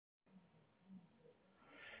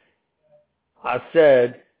I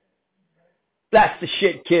said, blast the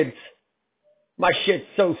shit, kids. My shit's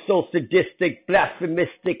so sadistic,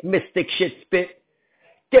 blasphemistic, mystic shit spit.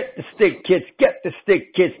 Get the stick, kids. Get the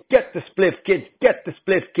stick, kids. Get the spliff, kids. Get the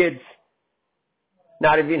spliff, kids.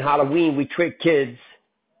 Not even Halloween, we trick kids.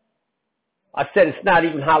 I said it's not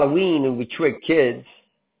even Halloween and we trick kids.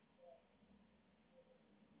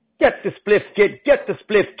 Get the spliff, kid. Get the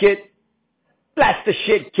spliff, kid. Blast the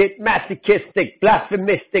shit, kid. Masochistic,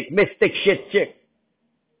 blasphemistic, mystic shit chick.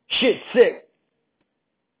 Shit sick.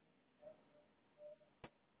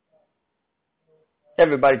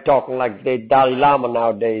 Everybody talking like they Dalai Lama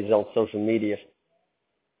nowadays on social media.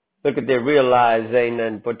 Look at they realize they ain't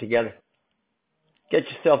nothing put together. Get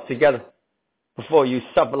yourself together before you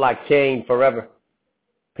suffer like Cain forever.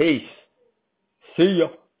 Peace. See ya.